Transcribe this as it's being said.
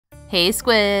Hey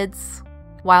Squids!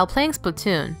 While playing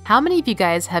Splatoon, how many of you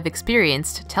guys have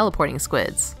experienced teleporting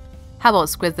squids? How about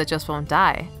squids that just won't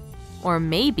die? Or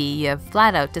maybe you have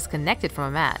flat out disconnected from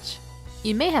a match.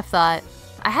 You may have thought,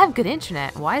 I have good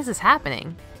internet, why is this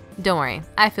happening? Don't worry,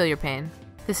 I feel your pain.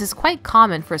 This is quite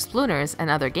common for splooners and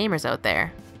other gamers out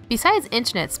there. Besides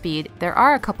internet speed, there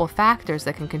are a couple factors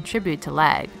that can contribute to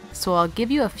lag, so I'll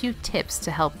give you a few tips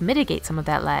to help mitigate some of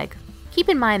that lag. Keep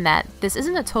in mind that this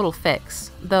isn't a total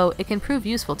fix, though it can prove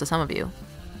useful to some of you.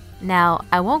 Now,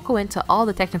 I won't go into all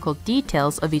the technical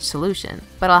details of each solution,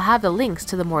 but I'll have the links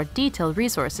to the more detailed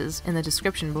resources in the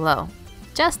description below.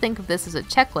 Just think of this as a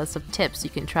checklist of tips you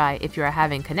can try if you are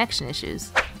having connection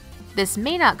issues. This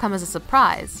may not come as a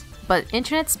surprise, but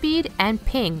internet speed and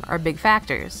ping are big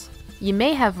factors. You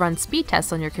may have run speed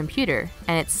tests on your computer,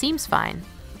 and it seems fine.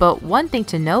 But one thing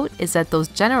to note is that those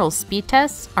general speed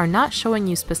tests are not showing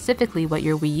you specifically what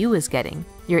your Wii U is getting.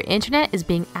 Your internet is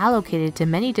being allocated to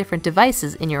many different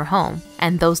devices in your home,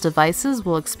 and those devices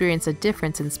will experience a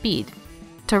difference in speed.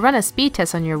 To run a speed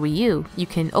test on your Wii U, you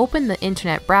can open the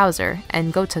internet browser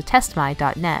and go to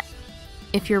testmy.net.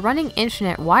 If you're running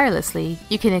internet wirelessly,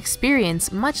 you can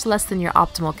experience much less than your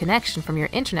optimal connection from your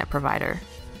internet provider.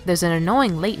 There's an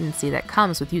annoying latency that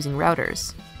comes with using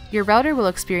routers. Your router will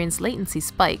experience latency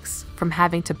spikes from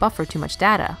having to buffer too much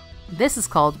data. This is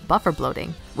called buffer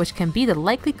bloating, which can be the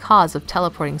likely cause of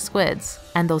teleporting squids,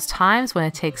 and those times when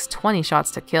it takes 20 shots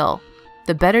to kill.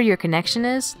 The better your connection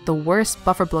is, the worse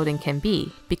buffer bloating can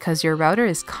be, because your router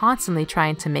is constantly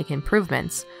trying to make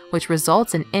improvements, which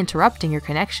results in interrupting your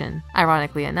connection,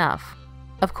 ironically enough.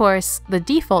 Of course, the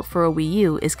default for a Wii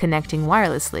U is connecting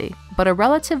wirelessly, but a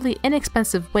relatively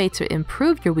inexpensive way to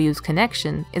improve your Wii U's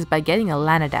connection is by getting a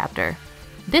LAN adapter.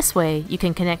 This way, you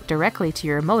can connect directly to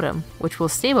your modem, which will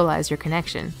stabilize your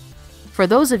connection. For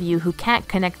those of you who can't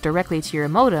connect directly to your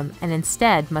modem and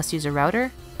instead must use a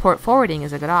router, port forwarding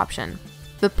is a good option.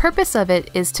 The purpose of it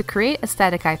is to create a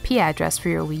static IP address for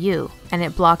your Wii U, and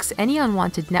it blocks any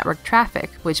unwanted network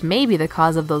traffic, which may be the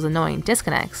cause of those annoying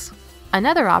disconnects.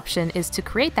 Another option is to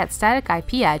create that static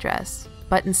IP address,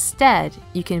 but instead,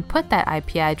 you can put that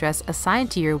IP address assigned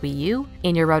to your Wii U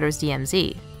in your router's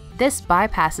DMZ. This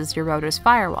bypasses your router's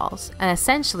firewalls and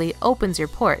essentially opens your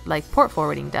port like port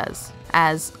forwarding does,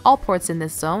 as all ports in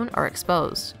this zone are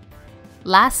exposed.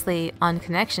 Lastly, on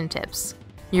connection tips,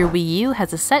 your Wii U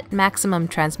has a set maximum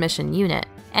transmission unit,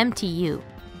 MTU,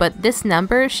 but this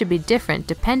number should be different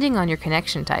depending on your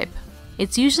connection type.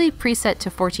 It's usually preset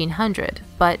to 1400,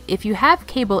 but if you have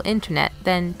cable internet,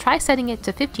 then try setting it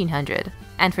to 1500,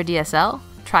 and for DSL,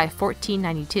 try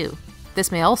 1492.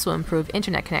 This may also improve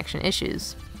internet connection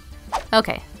issues.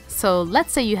 Okay, so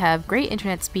let's say you have great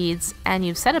internet speeds and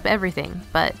you've set up everything,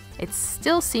 but it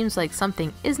still seems like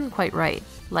something isn't quite right.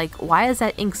 Like, why is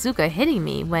that Inkzuka hitting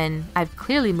me when I've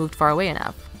clearly moved far away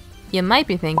enough? You might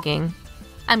be thinking,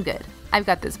 I'm good. I've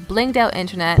got this blinged out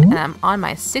internet and I'm on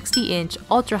my 60-inch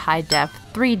ultra high def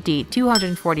 3D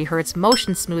 240Hz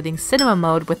motion smoothing cinema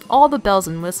mode with all the bells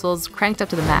and whistles cranked up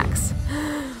to the max.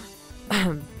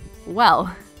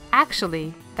 Well,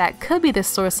 actually, that could be the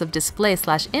source of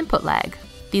display/input lag.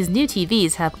 These new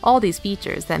TVs have all these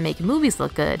features that make movies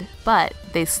look good, but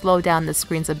they slow down the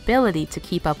screen's ability to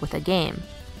keep up with a game.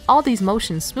 All these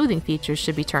motion smoothing features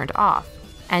should be turned off,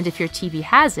 and if your TV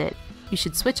has it, you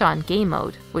should switch on game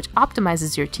mode, which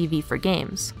optimizes your TV for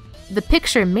games. The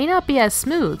picture may not be as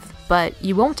smooth, but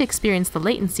you won't experience the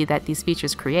latency that these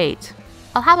features create.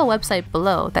 I'll have a website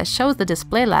below that shows the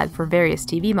display lag for various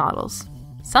TV models.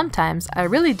 Sometimes I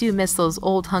really do miss those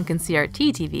old hunkin'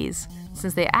 CRT TVs,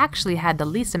 since they actually had the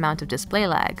least amount of display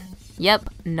lag. Yep,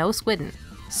 no squiddin'.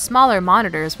 Smaller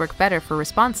monitors work better for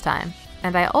response time,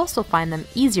 and I also find them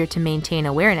easier to maintain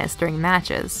awareness during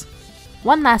matches.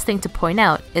 One last thing to point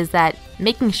out is that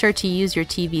making sure to use your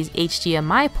TV's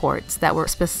HDMI ports that were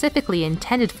specifically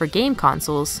intended for game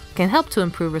consoles can help to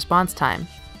improve response time.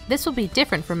 This will be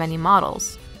different for many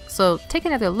models, so take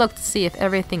another look to see if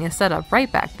everything is set up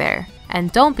right back there,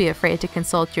 and don't be afraid to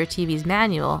consult your TV's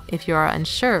manual if you are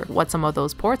unsure what some of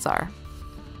those ports are.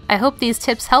 I hope these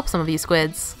tips help some of you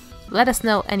squids. Let us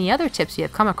know any other tips you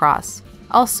have come across.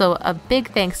 Also, a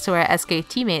big thanks to our SK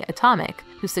teammate Atomic,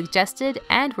 who suggested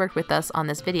and worked with us on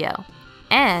this video.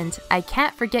 And I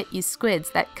can't forget you squids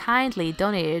that kindly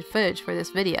donated footage for this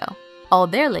video. All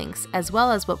their links, as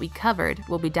well as what we covered,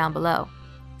 will be down below.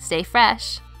 Stay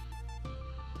fresh!